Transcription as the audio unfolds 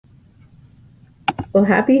Well,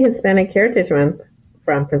 happy Hispanic Heritage Month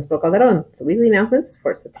from Principal Calderon. It's weekly announcements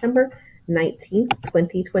for September 19th,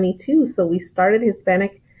 2022. So we started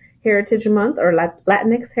Hispanic Heritage Month or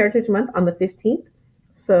Latinx Heritage Month on the 15th.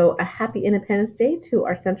 So a happy Independence Day to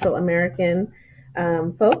our Central American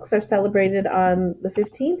folks are celebrated on the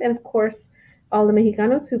 15th. And of course, all the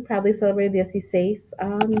Mexicanos who proudly celebrated the 16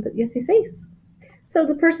 on the 16. So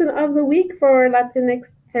the person of the week for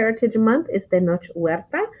Latinx Heritage Month is Tenoch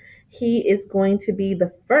Huerta. He is going to be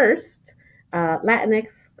the first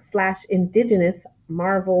Latinx/Indigenous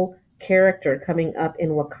Marvel character coming up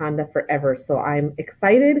in Wakanda Forever. So I'm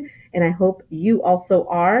excited, and I hope you also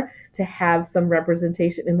are, to have some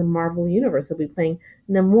representation in the Marvel universe. He'll be playing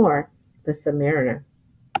Namor, the Submariner.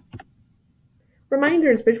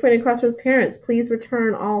 Reminders, Bridgepoint and Crossroads parents, please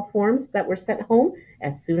return all forms that were sent home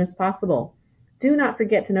as soon as possible. Do not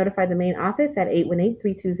forget to notify the main office at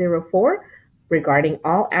 818-3204 regarding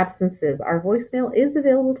all absences. Our voicemail is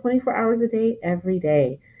available 24 hours a day, every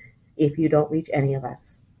day, if you don't reach any of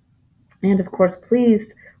us. And of course,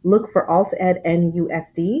 please look for AltEd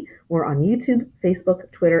NUSD. We're on YouTube, Facebook,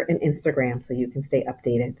 Twitter, and Instagram, so you can stay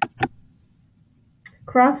updated.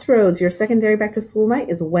 Crossroads, your secondary back to school night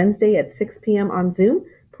is Wednesday at 6 p.m. on Zoom.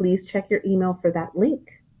 Please check your email for that link.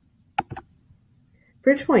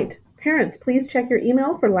 Bridgepoint, parents, please check your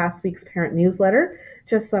email for last week's parent newsletter.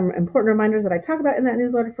 Just some important reminders that I talk about in that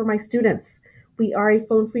newsletter for my students. We are a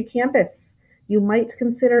phone-free campus. You might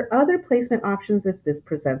consider other placement options if this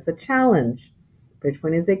presents a challenge.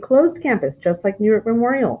 Bridgepoint is a closed campus, just like New York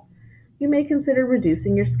Memorial. You may consider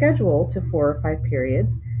reducing your schedule to 4 or 5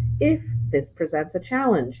 periods if this presents a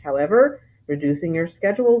challenge. However, reducing your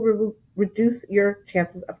schedule will reduce your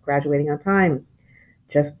chances of graduating on time.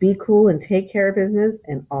 Just be cool and take care of business,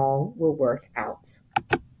 and all will work out.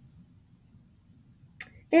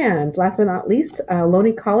 And last but not least,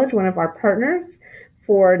 Loney College, one of our partners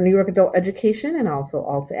for New York Adult Education and also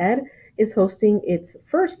AltEd, is hosting its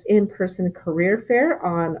first in-person career fair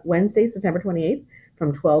on Wednesday, September 28th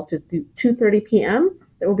from 12 to 2:30 p.m.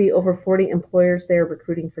 There will be over 40 employers there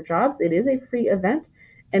recruiting for jobs. It is a free event,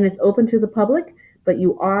 and it's open to the public, but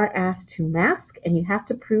you are asked to mask, and you have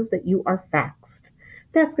to prove that you are vaxxed.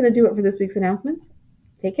 That's going to do it for this week's announcements.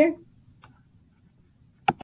 Take care.